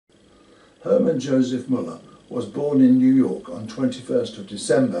Hermann Joseph Muller was born in New York on 21st of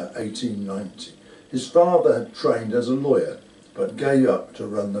December 1890. His father had trained as a lawyer but gave up to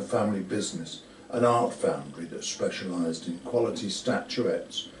run the family business, an art foundry that specialised in quality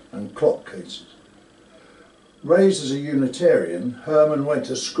statuettes and clock cases. Raised as a Unitarian, Hermann went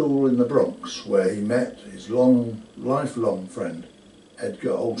to school in the Bronx where he met his lifelong friend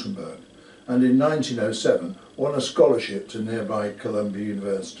Edgar Altenburg, and in 1907 won a scholarship to nearby Columbia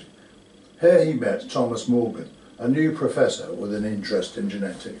University. Here he met Thomas Morgan, a new professor with an interest in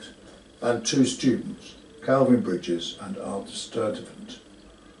genetics, and two students, Calvin Bridges and Arthur Sturtevant.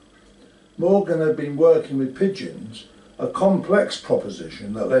 Morgan had been working with pigeons, a complex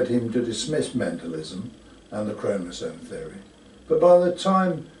proposition that led him to dismiss Mendelism and the chromosome theory. But by the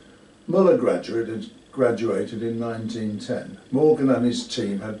time Muller graduated in 1910, Morgan and his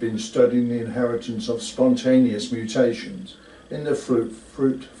team had been studying the inheritance of spontaneous mutations in the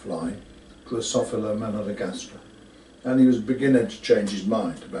fruit fly, Drosophila melanogaster, and he was beginning to change his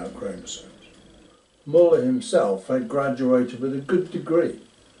mind about chromosomes. Muller himself had graduated with a good degree,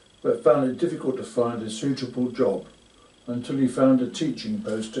 but found it difficult to find a suitable job until he found a teaching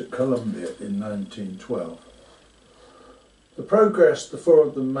post at Columbia in 1912. The progress the four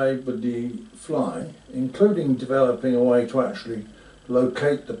of them made with the fly, including developing a way to actually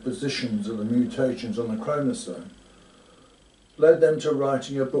locate the positions of the mutations on the chromosome, led them to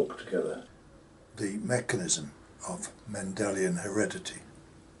writing a book together, The Mechanism of Mendelian Heredity.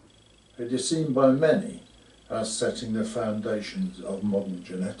 It is seen by many as setting the foundations of modern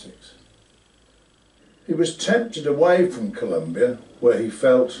genetics. He was tempted away from Columbia, where he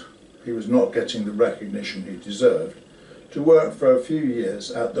felt he was not getting the recognition he deserved, to work for a few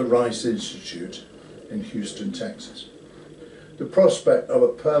years at the Rice Institute in Houston, Texas. The prospect of a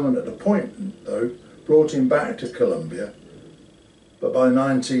permanent appointment, though, brought him back to Columbia, but by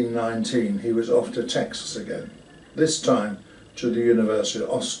 1919 he was off to Texas again, this time to the University of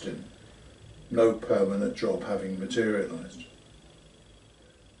Austin, no permanent job having materialised.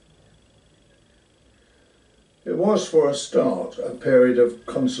 It was, for a start, a period of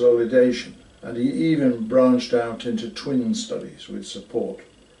consolidation, and he even branched out into twin studies with support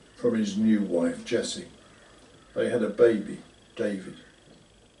from his new wife, Jessie. They had a baby, David.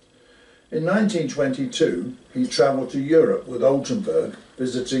 In 1922, he travelled to Europe with Altenburg,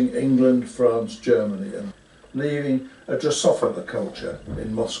 visiting England, France, Germany, and leaving a Drosophila culture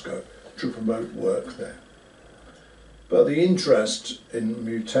in Moscow to promote work there. But the interest in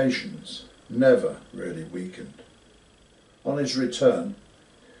mutations never really weakened. On his return,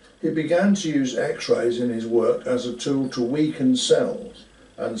 he began to use X-rays in his work as a tool to weaken cells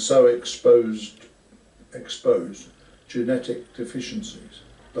and so expose genetic deficiencies.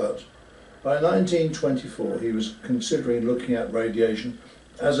 But by 1924 he was considering looking at radiation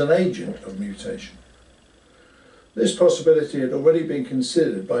as an agent of mutation. This possibility had already been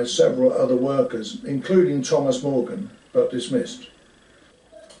considered by several other workers, including Thomas Morgan, but dismissed.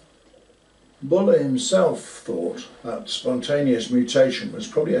 Muller himself thought that spontaneous mutation was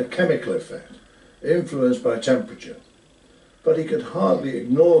probably a chemical effect, influenced by temperature, but he could hardly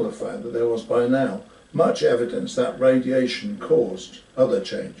ignore the fact that there was by now much evidence that radiation caused other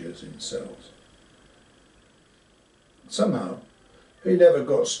changes in cells. Somehow, he never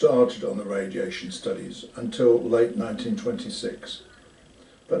got started on the radiation studies until late 1926,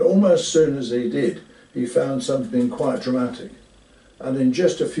 but almost as soon as he did, he found something quite dramatic. And in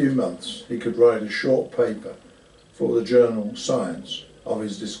just a few months he could write a short paper for the journal Science of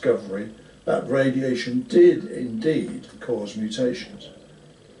his discovery that radiation did indeed cause mutations,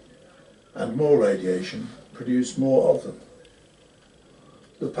 and more radiation produced more of them.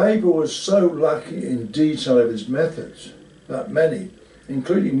 The paper was so lacking in detail of his methods that many,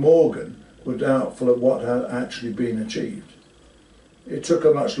 including Morgan, were doubtful of what had actually been achieved. It took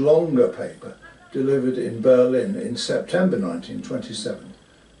a much longer paper, delivered in Berlin in September 1927,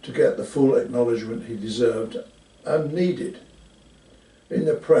 to get the full acknowledgement he deserved and needed. In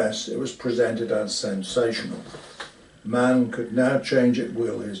the press it was presented as sensational. Man could now change at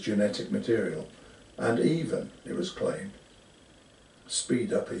will his genetic material, and even, it was claimed,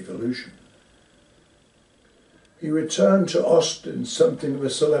 speed up evolution. He returned to Austin something of a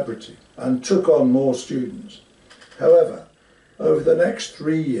celebrity and took on more students. However, over the next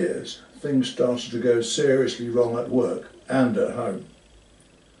 3 years, things started to go seriously wrong at work and at home.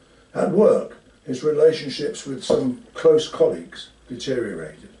 At work, his relationships with some close colleagues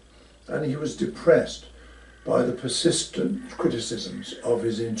deteriorated, and he was depressed by the persistent criticisms of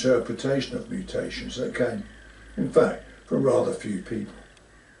his interpretation of mutations that came, in fact, from rather few people.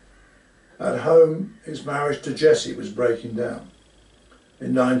 At home, his marriage to Jessie was breaking down.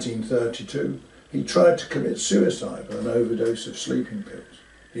 In 1932, he tried to commit suicide with an overdose of sleeping pills.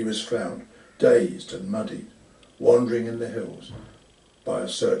 He was found dazed and muddied, wandering in the hills by a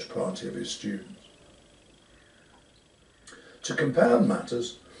search party of his students. To compound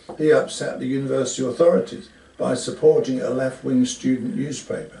matters, he upset the university authorities by supporting a left-wing student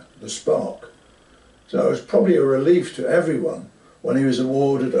newspaper, The Spark. So it was probably a relief to everyone when he was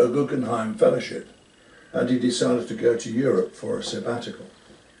awarded a Guggenheim Fellowship and he decided to go to Europe for a sabbatical.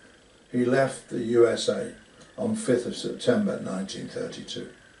 He left the USA on 5th of September 1932.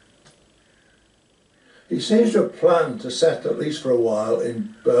 He seems to have planned to settle, at least for a while,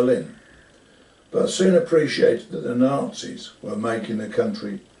 in Berlin, but soon appreciated that the Nazis were making the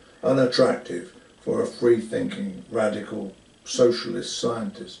country unattractive for a free-thinking, radical, socialist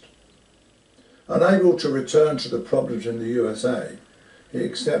scientist. Unable to return to the problems in the USA, he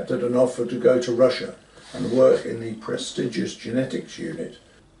accepted an offer to go to Russia and work in the prestigious genetics unit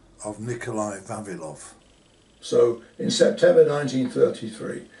of Nikolai Vavilov. So, in September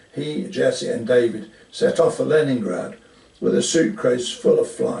 1933, he, Jesse and David set off for Leningrad with a suitcase full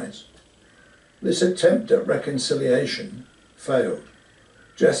of flies. This attempt at reconciliation failed.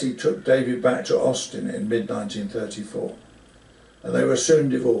 Jesse took David back to Austin in mid-1934, and they were soon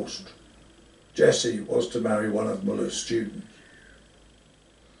divorced. Jesse was to marry one of Muller's students.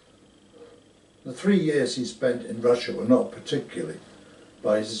 The 3 years he spent in Russia were not particularly,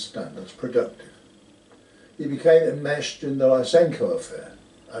 by his standards, productive. He became enmeshed in the Lysenko affair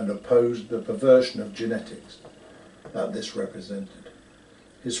and opposed the perversion of genetics that this represented.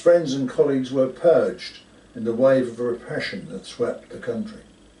 His friends and colleagues were purged in the wave of repression that swept the country.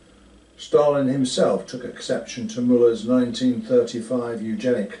 Stalin himself took exception to Muller's 1935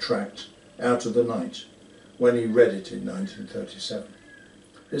 eugenic tract Out of the Night when he read it in 1937.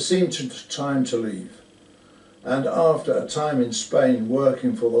 It seemed time to leave, and after a time in Spain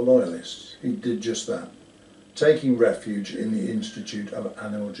working for the Loyalists, he did just that, taking refuge in the Institute of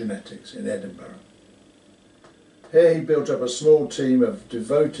Animal Genetics in Edinburgh. Here he built up a small team of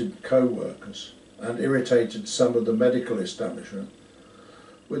devoted co-workers and irritated some of the medical establishment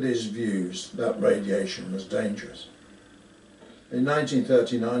with his views that radiation was dangerous. In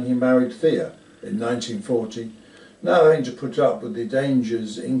 1939 he married Thea. In 1940, now having to put up with the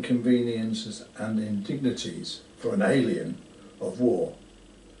dangers, inconveniences and indignities for an alien of war,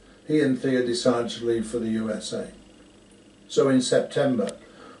 he and Thea decided to leave for the USA. So in September,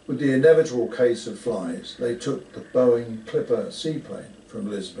 with the inevitable case of flies, they took the Boeing Clipper seaplane from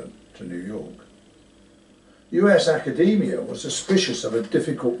Lisbon to New York. US academia was suspicious of a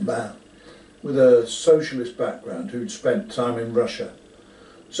difficult man with a socialist background who'd spent time in Russia,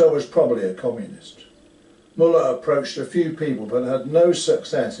 so was probably a communist. Muller approached a few people but had no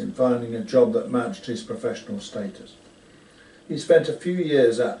success in finding a job that matched his professional status. He spent a few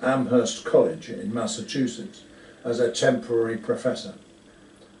years at Amherst College in Massachusetts as a temporary professor.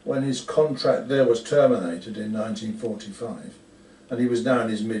 When his contract there was terminated in 1945, and he was now in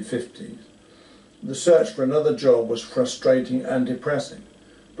his mid-50s, the search for another job was frustrating and depressing,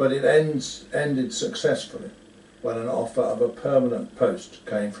 but it ended successfully when an offer of a permanent post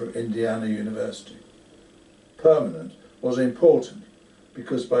came from Indiana University. Permanent was important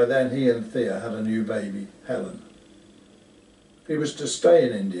because by then he and Thea had a new baby, Helen. He was to stay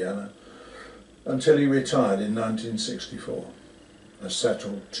in Indiana until he retired in 1964, a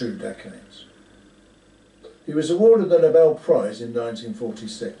settled 2 decades. He was awarded the Nobel Prize in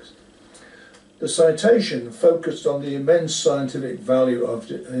 1946. The citation focused on the immense scientific value of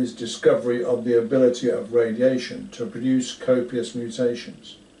his discovery of the ability of radiation to produce copious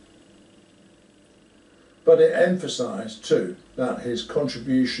mutations. But it emphasised too that his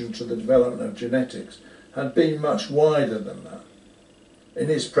contribution to the development of genetics had been much wider than that. In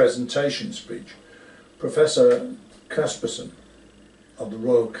his presentation speech, Professor Casperson of the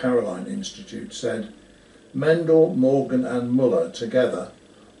Royal Caroline Institute said, "Mendel, Morgan and Muller together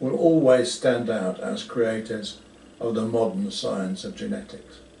will always stand out as creators of the modern science of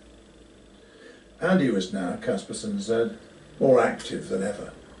genetics." And he was now, Casperson said, more active than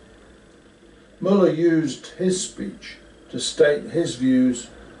ever. Muller used his speech to state his views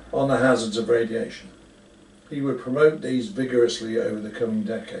on the hazards of radiation. He would promote these vigorously over the coming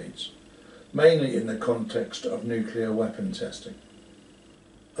decades, mainly in the context of nuclear weapon testing.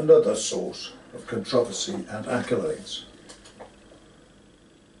 Another source of controversy and accolades.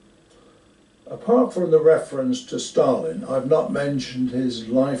 Apart from the reference to Stalin, I've not mentioned his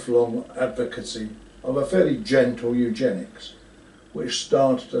lifelong advocacy of a fairly gentle eugenics, which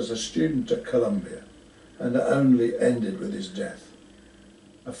started as a student at Columbia and only ended with his death.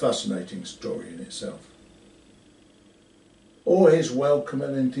 A fascinating story in itself. or his welcome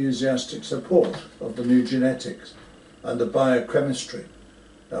and enthusiastic support of the new genetics and the biochemistry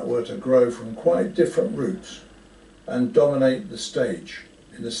that were to grow from quite different roots and dominate the stage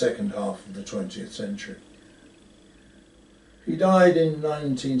in the second half of the 20th century. He died in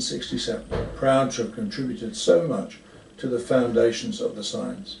 1967, proud to have contributed so much to the foundations of the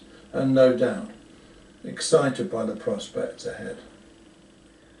science, and no doubt excited by the prospects ahead.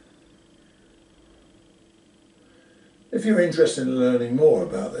 If you're interested in learning more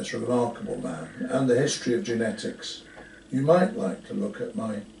about this remarkable man and the history of genetics, you might like to look at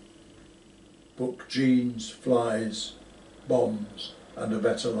my book Genes, Flies, Bombs and a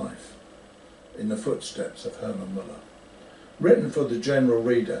Better Life, in the footsteps of Hermann Muller. Written for the general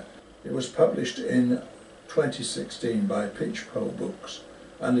reader, it was published in 2016 by Pitchpole Books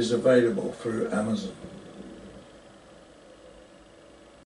and is available through Amazon.